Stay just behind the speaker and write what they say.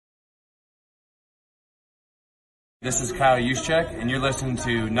This is Kyle Juszczyk, and you're listening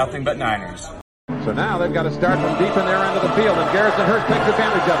to Nothing But Niners. So now they've got to start from deep in their end of the field, and Garrison Hearst takes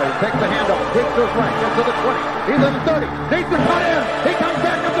advantage of it. He takes the handoff, hits to his right, gets to the 20. He's in the 30. Needs to cut in. He comes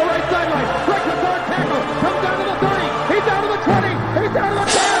back up the right sideline. Breaks a third tackle. Comes down to the 30. He's down to the 20. He's down to the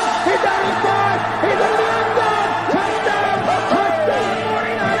 10. He's down to the 5. He's into the end zone. Touchdown! Touchdown!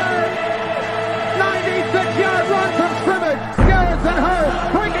 49ers! 96-yard run from scrimmage. Garrison Hearst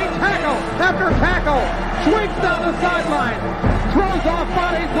breaking tackle after tackle. Swings down the sideline. Throws off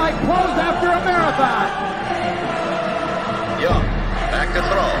bodies like clothes after a marathon. Young, back to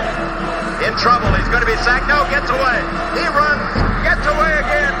throw. In trouble, he's going to be sacked. No, gets away. He runs, gets away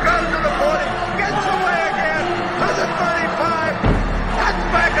again, goes to the 40, gets away again, to the 35, cuts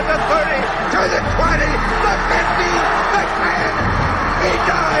back at the 30, to the 20, the 50, the 10. He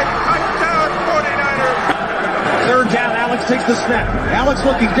died. Touchdown, 49ers. Third down, Alex takes the snap. Alex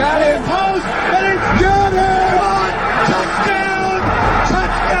looking down in post, and it's good. Touchdown!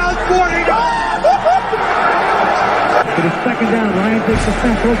 Touchdown, 49ers! It is second down. Ryan takes the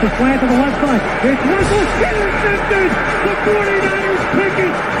snap, throws the slant to the left side. It's Russell, intercepted! The 49ers pick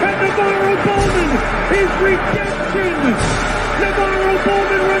it, and Navarro Bowman is redemption! Navarro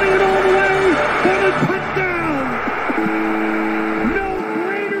Bowman running it all the way for the touchdown! No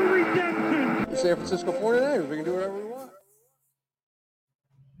greater redemption! The San Francisco 49ers, we can do whatever we want.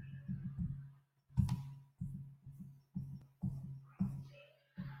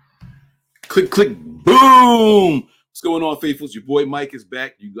 Click, click, boom! What's going on, faithfuls? Your boy Mike is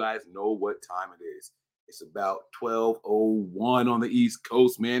back. You guys know what time it is. It's about 12:01 on the East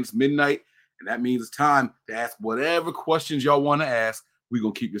Coast, man. It's midnight, and that means it's time to ask whatever questions y'all want to ask. We're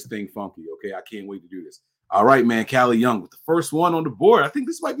going to keep this thing funky, okay? I can't wait to do this. All right, man, Callie Young with the first one on the board. I think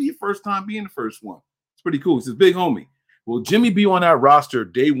this might be your first time being the first one. It's pretty cool. It's his big homie. Will Jimmy be on our roster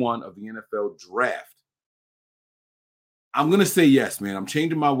day one of the NFL draft? I'm going to say yes, man. I'm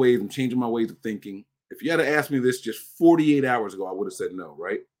changing my ways. I'm changing my ways of thinking. If you had to ask me this just 48 hours ago, I would have said no,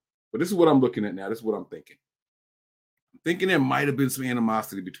 right? But this is what I'm looking at now. This is what I'm thinking. I'm thinking there might have been some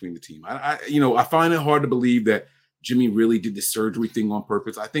animosity between the team. I find it hard to believe that Jimmy really did the surgery thing on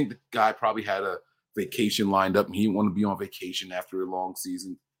purpose. I think the guy probably had a vacation lined up, and he didn't want to be on vacation after a long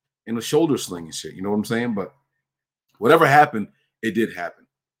season and a shoulder sling and shit. You know what I'm saying? But whatever happened, it did happen.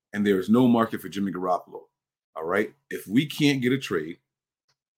 And there is no market for Jimmy Garoppolo. All right. If we can't get a trade,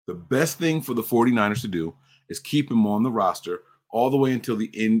 the best thing for the 49ers to do is keep him on the roster all the way until the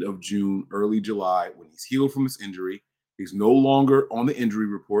end of June, early July, when he's healed from his injury. He's no longer on the injury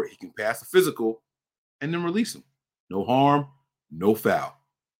report. He can pass the physical and then release him. No harm, no foul.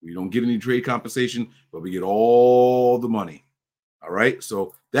 We don't get any trade compensation, but we get all the money. All right.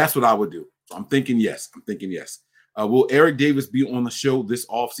 So that's what I would do. So I'm thinking yes. Will Eric Davis be on the show this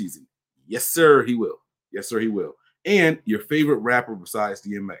offseason? Yes, sir, he will. Yes, sir, he will. And your favorite rapper besides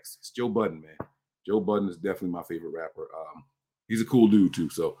DMX? It's Joe Budden, man. Joe Budden is definitely my favorite rapper. He's a cool dude, too.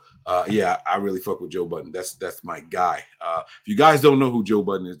 So, yeah, I really fuck with Joe Budden. That's my guy. If you guys don't know who Joe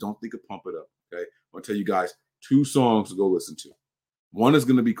Budden is, don't think of Pump It Up, okay? I'm going to tell you guys 2 songs to go listen to. One is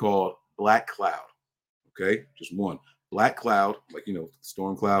going to be called Black Cloud, okay? Just one. Black Cloud, like,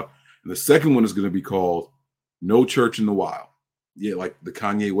 Storm Cloud. And the second one is going to be called No Church in the Wild. Yeah, like the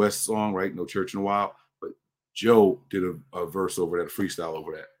Kanye West song, right? No Church in the Wild. Joe did a verse over that, a freestyle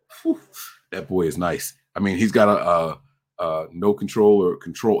over that. Whew, that boy is nice. I mean, he's got a no control or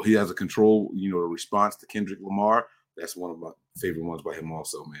control. He has a control, a response to Kendrick Lamar. That's one of my favorite ones by him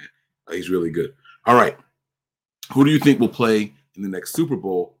also, man. He's really good. All right. Who do you think will play in the next Super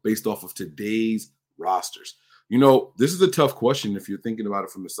Bowl based off of today's rosters? This is a tough question if you're thinking about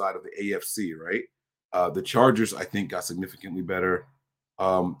it from the side of the AFC, right? The Chargers, I think, got significantly better.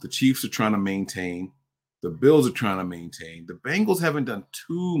 The Chiefs are trying to maintain. The Bills are trying to maintain. The Bengals haven't done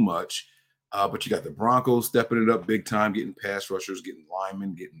too much, but you got the Broncos stepping it up big time, getting pass rushers, getting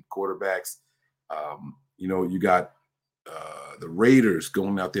linemen, getting quarterbacks. You got the Raiders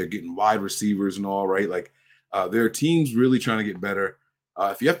going out there getting wide receivers and all, right? Like there are teams really trying to get better.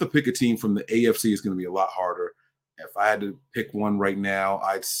 If you have to pick a team from the AFC, it's going to be a lot harder. If I had to pick one right now,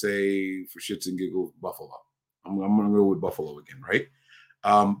 I'd say for shits and giggles, Buffalo. I'm going to go with Buffalo again, right?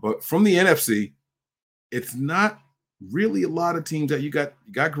 But from the NFC, it's not really a lot of teams that you got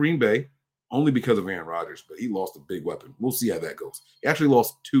Green Bay only because of Aaron Rodgers, but he lost a big weapon. We'll see how that goes. He actually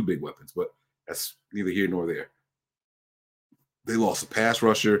lost 2 big weapons, but that's neither here nor there. They lost a pass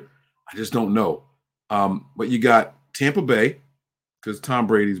rusher. I just don't know. But you got Tampa Bay because Tom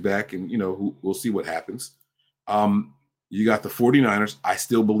Brady's back, and we'll see what happens. You got the 49ers. I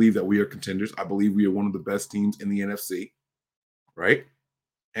still believe that we are contenders. I believe we are one of the best teams in the NFC, right?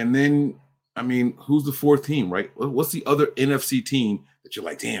 And then I mean, who's the fourth team, right? What's the other NFC team that you're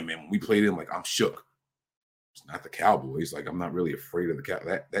like, damn, man, when we played them, like, I'm shook. It's not the Cowboys. Like, I'm not really afraid of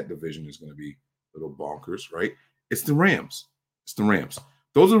the that division is going to be a little bonkers, right? It's the Rams. It's the Rams.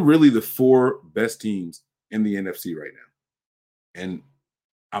 Those are really the four best teams in the NFC right now. And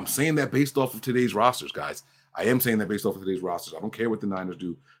I'm saying that based off of today's rosters, guys. I am saying that based off of today's rosters. I don't care what the Niners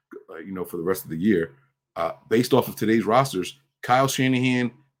do, for the rest of the year. Based off of today's rosters, Kyle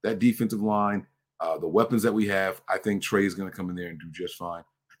Shanahan, that defensive line, the weapons that we have, I think Trey is going to come in there and do just fine.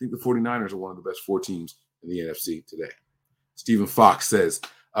 I think the 49ers are one of the best four teams in the NFC today. Stephen Fox says,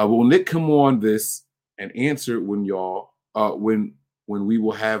 will Nick come on this and answer when when we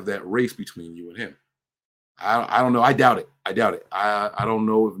will have that race between you and him? I don't know. I doubt it. I don't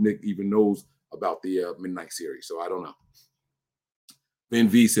know if Nick even knows about the Midnight Series, so I don't know. Ben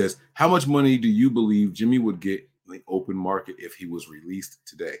V says, how much money do you believe Jimmy would get in the open market if he was released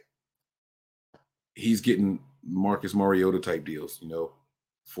today? He's getting Marcus Mariota type deals,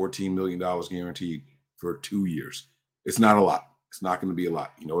 $14 million guaranteed for 2 years. It's not a lot. It's not going to be a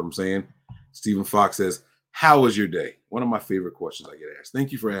lot. You know what I'm saying? Stephen Fox says, how was your day? One of my favorite questions I get asked.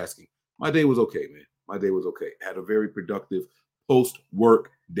 Thank you for asking. My day was okay, man. My day was okay. Had a very productive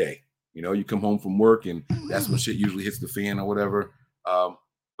post-work day. You come home from work and that's when shit usually hits the fan or whatever. But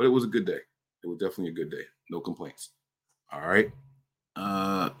it was a good day. It was definitely a good day. No complaints. All right.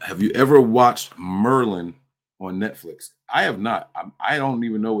 Have you ever watched Merlin on Netflix? I have not. I don't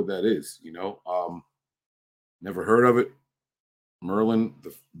even know what that is. Never heard of it. Merlin,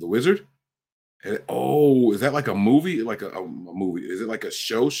 the Wizard. Oh, is that like a movie? Like a movie? Is it like a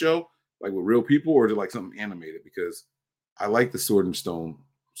show, like with real people, or is it like something animated? Because I like the Sword and Stone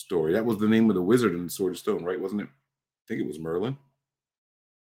story. That was the name of the wizard in the Sword and Stone, right? Wasn't it? I think it was Merlin.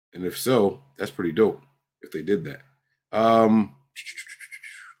 And if so, that's pretty dope if they did that. Let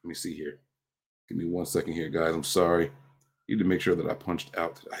me see here. Give me 1 second here, guys. I'm sorry. Need to make sure that I punched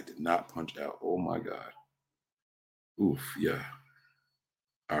out. I did not punch out. Oh my God. Oof, yeah.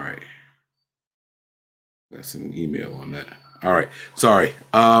 All right. That's an email on that. All right. Sorry.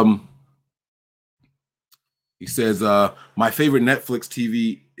 He says, my favorite Netflix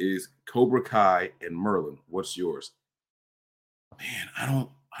TV is Cobra Kai and Merlin. What's yours? Man, I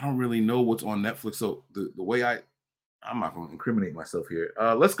don't really know what's on Netflix. So the way I'm not going to incriminate myself here.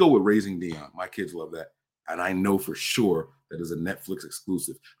 Let's go with Raising Dion. My kids love that. And I know for sure that is a Netflix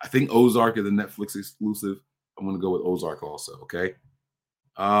exclusive. I think Ozark is a Netflix exclusive. I'm going to go with Ozark also, okay?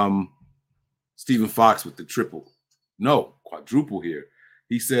 Stephen Fox with the quadruple here.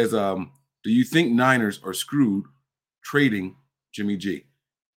 He says, do you think Niners are screwed trading Jimmy G?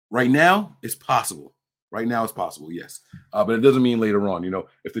 Right now, it's possible. Right now, it's possible, yes. But it doesn't mean later on.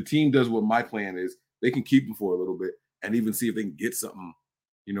 If the team does what my plan is, they can keep him for a little bit and even see if they can get something,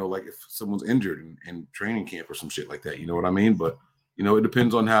 like if someone's injured in training camp or some shit like that. You know what I mean? But, it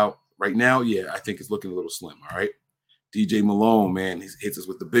depends on how. Right now, yeah, I think it's looking a little slim, all right? DJ Malone, man, he hits us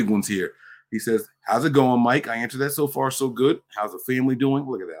with the big ones here. He says, how's it going, Mike? I answered that so far, so good. How's the family doing?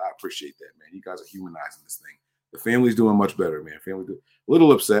 Look at that. I appreciate that, man. You guys are humanizing this thing. The family's doing much better, man. Family do a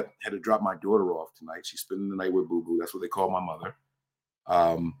little upset. Had to drop my daughter off tonight. She's spending the night with Boo Boo. That's what they call my mother.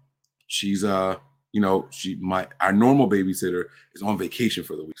 She's our normal babysitter is on vacation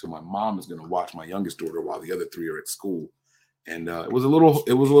for the week. So my mom is going to watch my youngest daughter while the other three are at school. And it was a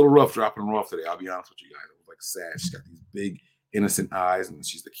little rough dropping her off today. I'll be honest with you guys. It was like sad. She's got these big, innocent eyes, and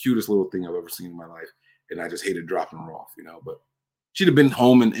she's the cutest little thing I've ever seen in my life. And I just hated dropping her off, But she'd have been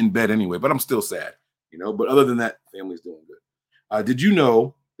home and in bed anyway. But I'm still sad, But other than that, family's doing good. Did you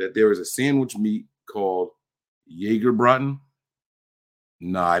know that there is a sandwich meat called Jägerbraten?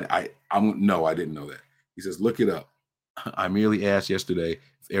 No, I didn't know that. He says, look it up. I merely asked yesterday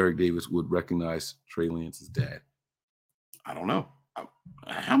if Eric Davis would recognize Trey Lance's dad. I don't know.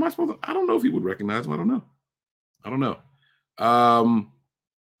 How am I supposed to? I don't know if he would recognize him. I don't know.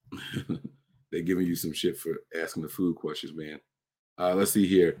 They're giving you some shit for asking the food questions, man. Let's see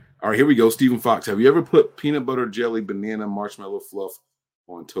here. All right, here we go. Stephen Fox. Have you ever put peanut butter, jelly, banana, marshmallow fluff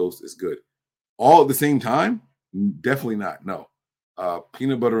on toast? It's good. All at the same time? Definitely not. No.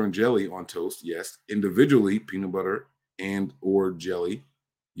 Peanut butter and jelly on toast, yes. Individually, peanut butter and or jelly,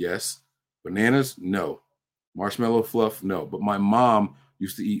 yes. Bananas, no. Marshmallow fluff, no. But my mom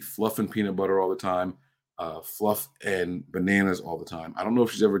used to eat fluff and peanut butter all the time, fluff and bananas all the time. I don't know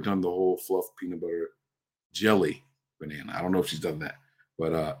if she's ever done the whole fluff peanut butter jelly banana. I don't know if she's done that.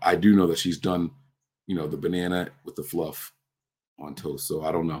 But I do know that she's done, the banana with the fluff on toast. So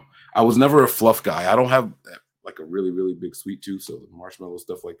I don't know. I was never a fluff guy. I don't have like a really, really big sweet tooth. So the marshmallow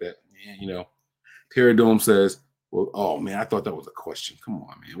stuff like that, Paradome says, well, oh, man, I thought that was a question. Come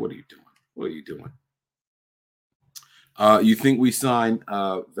on, man. What are you doing? What are you doing? You think we sign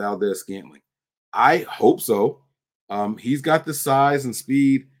Valdez-Scantling? I hope so. He's got the size and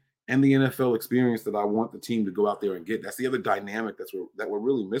speed and the NFL experience that I want the team to go out there and get. That's the other dynamic that we're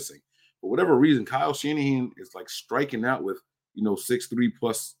really missing. For whatever reason, Kyle Shanahan is like striking out with 6'3"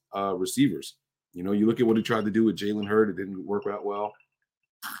 plus receivers. You look at what he tried to do with Jalen Hurd; it didn't work out well.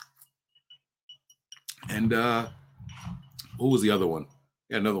 And who was the other one?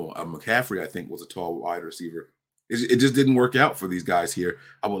 Yeah, another one. McCaffrey, I think, was a tall wide receiver. It just didn't work out for these guys here.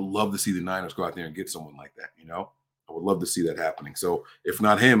 I would love to see the Niners go out there and get someone like that. I would love to see that happening. So if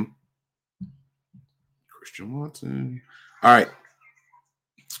not him, Christian Watson. All right.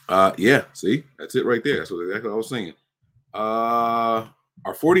 Yeah, see, that's it right there. That's exactly what I was saying. Are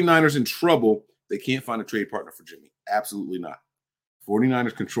 49ers in trouble? They can't find a trade partner for Jimmy. Absolutely not.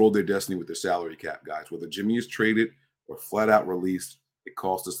 49ers control their destiny with their salary cap, guys. Whether Jimmy is traded or flat out released, it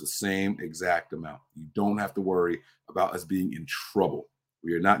costs us the same exact amount. You don't have to worry about us being in trouble.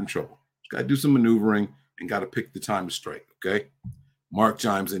 We are not in trouble. Just got to do some maneuvering and got to pick the time to strike, okay? Mark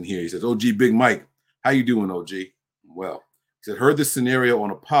chimes in here. He says, OG Big Mike, how you doing, OG? Well, he said, heard this scenario on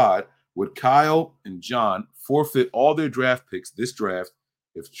a pod. Would Kyle and John forfeit all their draft picks this draft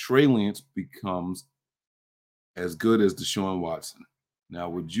if Trey Lance becomes as good as Deshaun Watson? Now,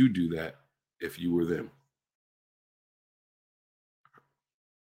 would you do that if you were them?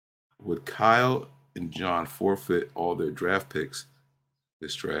 Would Kyle and John forfeit all their draft picks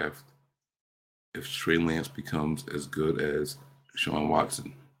this draft if Trey Lance becomes as good as Deshaun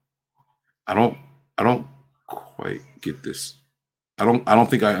Watson? I don't quite get this. I don't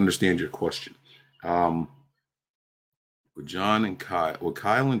think I understand your question. Would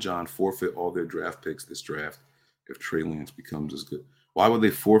Kyle and John forfeit all their draft picks this draft if Trey Lance becomes as good? Why would they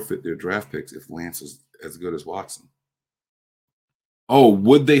forfeit their draft picks if Lance is as good as Watson? Oh,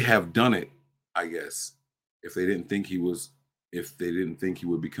 would they have done it? I guess if they didn't think he would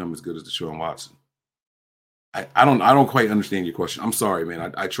become as good as Deshaun Watson. I don't quite understand your question. I'm sorry,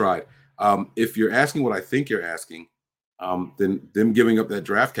 man. I tried. If you're asking what I think you're asking, then them giving up that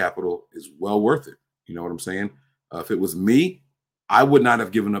draft capital is well worth it. You know what I'm saying? If it was me, I would not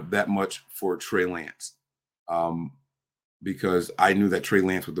have given up that much for Trey Lance, because I knew that Trey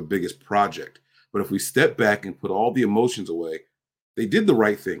Lance was the biggest project. But if we step back and put all the emotions away, they did the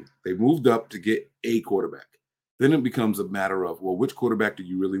right thing. They moved up to get a quarterback. Then it becomes a matter of, well, which quarterback do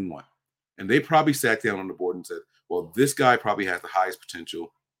you really want? And they probably sat down on the board and said, well, this guy probably has the highest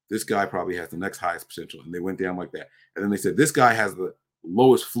potential. This guy probably has the next highest potential. And they went down like that. And then they said, this guy has the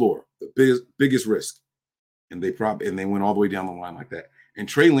lowest floor, the biggest risk. And they went all the way down the line like that. And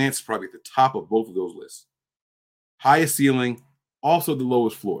Trey Lance is probably at the top of both of those lists. Highest ceiling, also the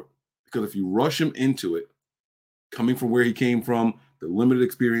lowest floor. Because if you rush him into it, coming from where he came from, the limited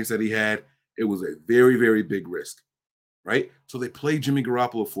experience that he had, it was a very, very big risk, right? So they played Jimmy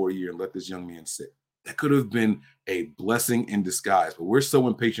Garoppolo for a year and let this young man sit. That could have been a blessing in disguise, but we're so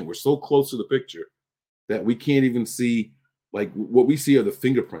impatient. We're so close to the picture that we can't even see, like, what we see are the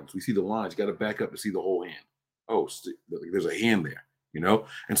fingerprints. We see the lines. You got to back up to see the whole hand. Oh, there's a hand there,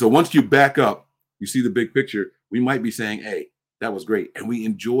 And so once you back up, you see the big picture, we might be saying, hey, that was great. And we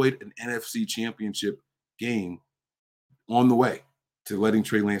enjoyed an NFC championship game on the way to letting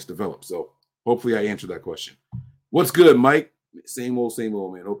Trey Lance develop. So hopefully I answered that question. What's good, Mike? Same old,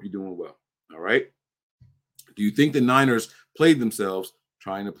 man. Hope you're doing well. All right. Do you think the Niners played themselves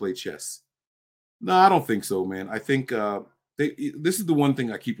trying to play chess? No, I don't think so, man. I think this is the one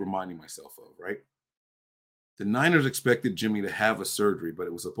thing I keep reminding myself of, right? The Niners expected Jimmy to have a surgery, but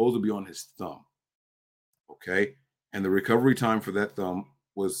it was supposed to be on his thumb. Okay. And the recovery time for that thumb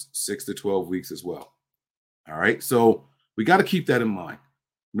was 6 to 12 weeks as well. All right. So we got to keep that in mind.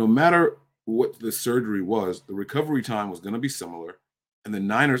 No matter what the surgery was, the recovery time was going to be similar. And the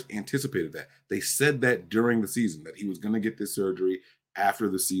Niners anticipated that. They said that during the season, that he was going to get this surgery after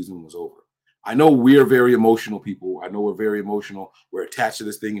the season was over. I know we're very emotional people. I know we're very emotional. We're attached to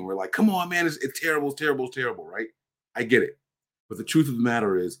this thing and we're like, come on, man, it's terrible, it's terrible, it's terrible, right? I get it. But the truth of the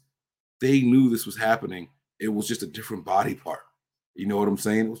matter is they knew this was happening. It was just a different body part. You know what I'm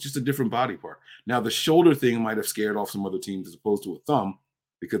saying? It was just a different body part. Now, the shoulder thing might have scared off some other teams as opposed to a thumb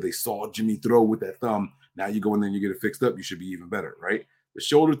because they saw Jimmy throw with that thumb. Now you go in there and you get it fixed up. You should be even better, right? The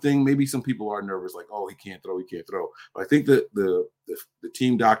shoulder thing, maybe some people are nervous, like, oh, he can't throw. But I think that the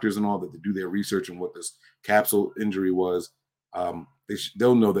team doctors and all that, they do their research on what this capsule injury was,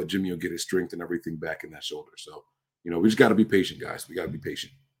 they'll know that Jimmy will get his strength and everything back in that shoulder. So, we just got to be patient, guys. We got to be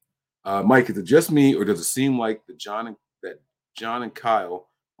patient. Mike, is it just me, or does it seem like that John and Kyle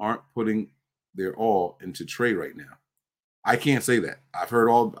aren't putting their all into Trey right now? I can't say that. I've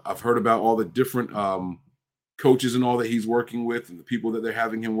heard about all the different coaches and all that he's working with, and the people that they're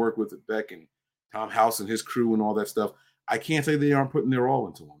having him work with at Beck and Tom House and his crew and all that stuff. I can't say they aren't putting their all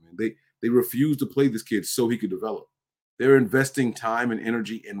into him. And they refuse to play this kid so he could develop. They're investing time and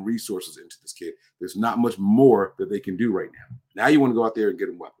energy and resources into this kid. There's not much more that they can do right now. Now you want to go out there and get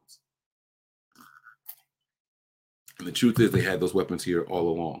him weapons. And the truth is they had those weapons here all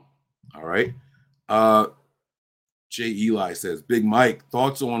along. All right. Jay Eli says, Big Mike,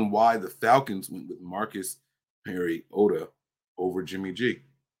 thoughts on why the Falcons went with Marcus Mariota over Jimmy G?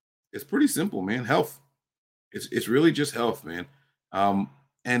 It's pretty simple, man. Health. It's really just health, man.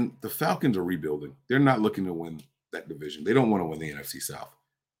 And the Falcons are rebuilding. They're not looking to win that division. They don't want to win the NFC South.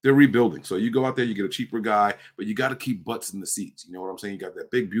 They're rebuilding. So you go out there, you get a cheaper guy, but you got to keep butts in the seats. You know what I'm saying? You got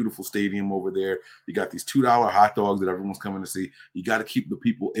that big, beautiful stadium over there. You got these $2 hot dogs that everyone's coming to see. You got to keep the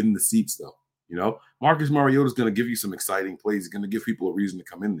people in the seats, though. You know, Marcus Mariota is going to give you some exciting plays. He's going to give people a reason to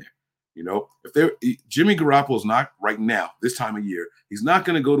come in there. You know, Jimmy Garoppolo's not right now, this time of year, he's not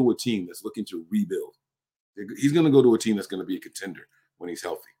going to go to a team that's looking to rebuild. He's going to go to a team that's going to be a contender when he's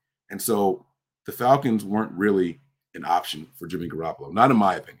healthy. And so the Falcons weren't really an option for Jimmy Garoppolo, not in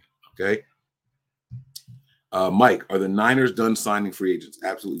my opinion. Okay. Mike, are the Niners done signing free agents?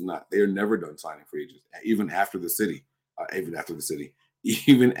 Absolutely not. They are never done signing free agents, even after the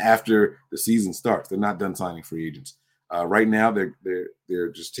season starts. They're not done signing free agents. Right now,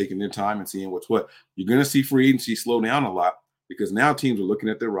 they're just taking their time and seeing what's what. You're going to see free agency slow down a lot because now teams are looking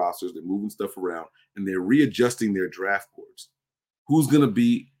at their rosters, they're moving stuff around, and they're readjusting their draft boards. Who's going to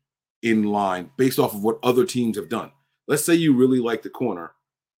be in line based off of what other teams have done? Let's say you really like the corner,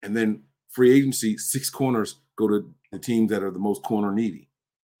 and then free agency, 6 corners go to the teams that are the most corner needy.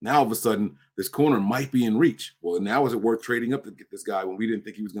 Now, all of a sudden, this corner might be in reach. Well, now is it worth trading up to get this guy when we didn't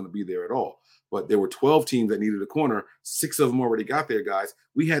think he was going to be there at all? But there were 12 teams that needed a corner. 6 of them already got there, guys.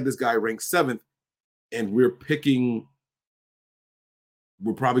 We had this guy ranked 7th, and we're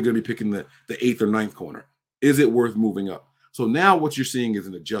probably going to be picking the 8th or 9th corner. Is it worth moving up? So now what you're seeing is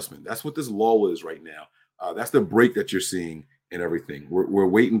an adjustment. That's what this lull is right now. That's the break that you're seeing in everything. We're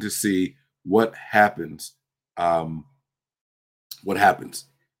waiting to see what happens. So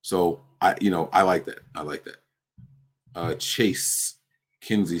I like that. I like that. Chase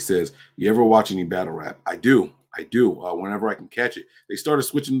Kinsey says, you ever watch any battle rap? I do. Whenever I can catch it. They started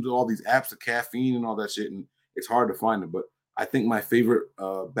switching to all these apps of caffeine and all that shit, and it's hard to find them. But I think my favorite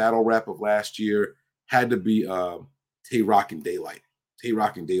battle rap of last year had to be Tay Rock and Daylight. Tay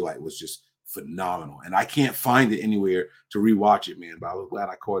Rock and Daylight was just phenomenal. And I can't find it anywhere to rewatch it, man. But I was glad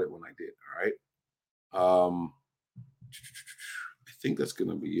I caught it when I did. All right. I think that's going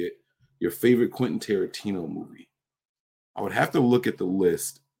to be it. Your favorite Quentin Tarantino movie? I would have to look at the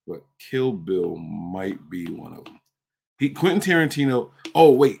list, but Kill Bill might be one of them. Quentin Tarantino.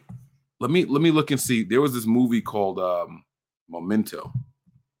 Oh, wait. Let me look and see. There was this movie called Memento.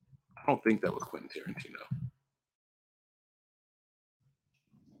 I don't think that was Quentin Tarantino.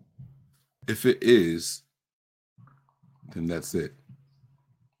 If it is, then that's it.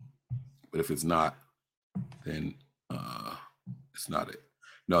 But if it's not, then it's not it.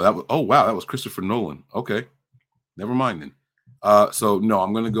 No, that was Christopher Nolan. Okay. Never mind then. So no,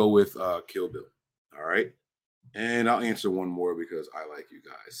 I'm gonna go with Kill Bill. All right. And I'll answer one more because I like you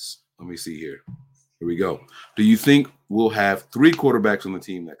guys. Let me see here. Here we go. Do you think we'll have 3 quarterbacks on the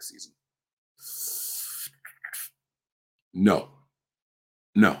team next season? No.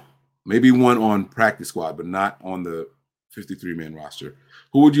 Maybe one on practice squad, but not on the 53-man roster.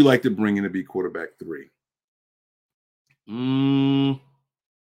 Who would you like to bring in to be quarterback 3?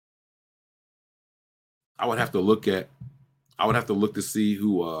 I would have to look to see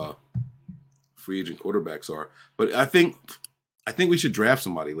who free agent quarterbacks are. But I think we should draft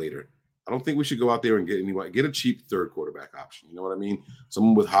somebody later. I don't think we should go out there and get anybody. Get a cheap 3rd quarterback option. You know what I mean?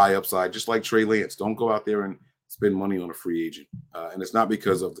 Someone with high upside, just like Trey Lance. Don't go out there and spend money on a free agent. And it's not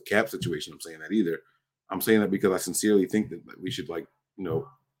because of the cap situation I'm saying that either. I'm saying that because I sincerely think that we should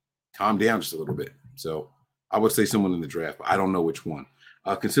calm down just a little bit. So I would say someone in the draft, but I don't know which one.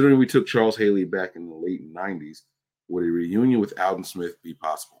 Considering we took Charles Haley back in the late 90s, would a reunion with Alden Smith be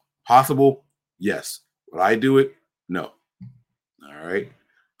possible? Possible? Yes. Would I do it? No. All right.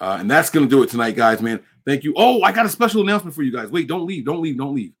 And that's going to do it tonight, guys, man. Thank you. Oh, I got a special announcement for you guys. Wait, don't leave.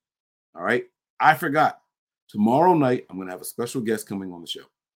 All right. I forgot. Tomorrow night, I'm going to have a special guest coming on the show.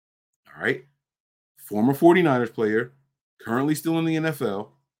 All right. Former 49ers player, currently still in the NFL,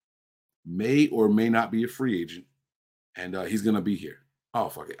 may or may not be a free agent, and he's going to be here. Oh,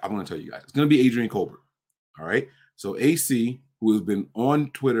 fuck it. I'm going to tell you guys. It's going to be Adrian Colbert. All right. So AC, who has been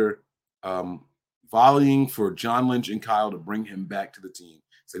on Twitter volleying for John Lynch and Kyle to bring him back to the team.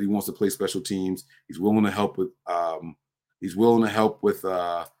 Said he wants to play special teams. He's willing to help with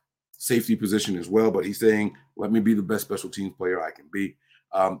safety position as well. But he's saying, let me be the best special teams player I can be.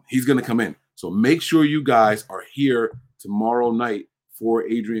 He's going to come in. So make sure you guys are here tomorrow night for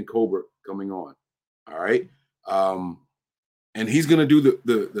Adrian Colbert coming on. All right. And he's going to do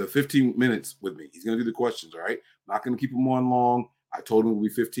the 15 minutes with me. He's going to do the questions. All right. I'm not going to keep him on long. I told him it would be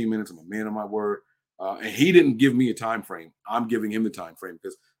 15 minutes. I'm a man of my word. And he didn't give me a time frame. I'm giving him the time frame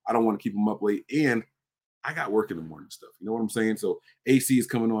because I don't want to keep him up late. And I got work in the morning stuff. You know what I'm saying? So AC is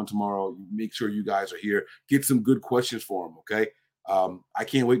coming on tomorrow. Make sure you guys are here. Get some good questions for him, okay? I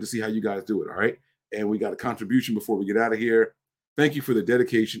can't wait to see how you guys do it, all right? And we got a contribution before we get out of here. Thank you for the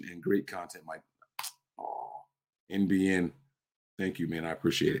dedication and great content, Mike. Oh, NBN. Thank you, man. I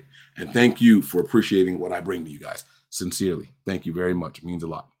appreciate it. And thank you for appreciating what I bring to you guys. Sincerely. Thank you very much. It means a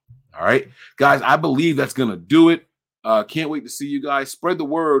lot. All right, guys, I believe that's going to do it. Can't wait to see you guys. Spread the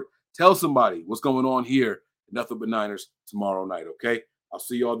word. Tell somebody what's going on here at Nothing But Niners tomorrow night, okay? I'll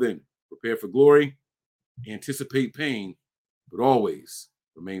see y'all then. Prepare for glory, anticipate pain, but always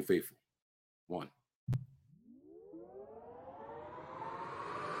remain faithful. One.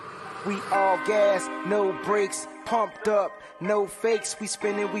 We all gas, no brakes, pumped up, no fakes. We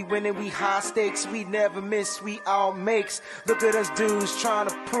spinning, we winning, we high stakes. We never miss, we all makes. Look at us dudes trying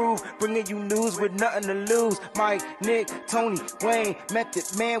to prove, bringing you news with nothing to lose. Mike, Nick, Tony, Wayne, Method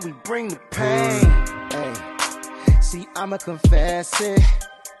Man, we bring the pain. Hey, see, I'ma confess it.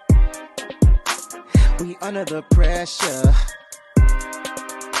 We under the pressure.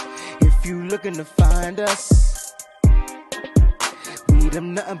 If you looking to find us,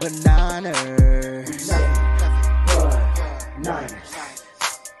 them nothing but Niners. Nothing but Niners.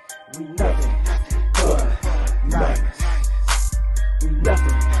 We nothing but Niners. We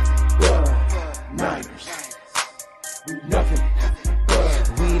nothing but Niners. We nothing but.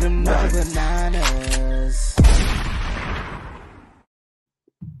 We them nothing but Niners.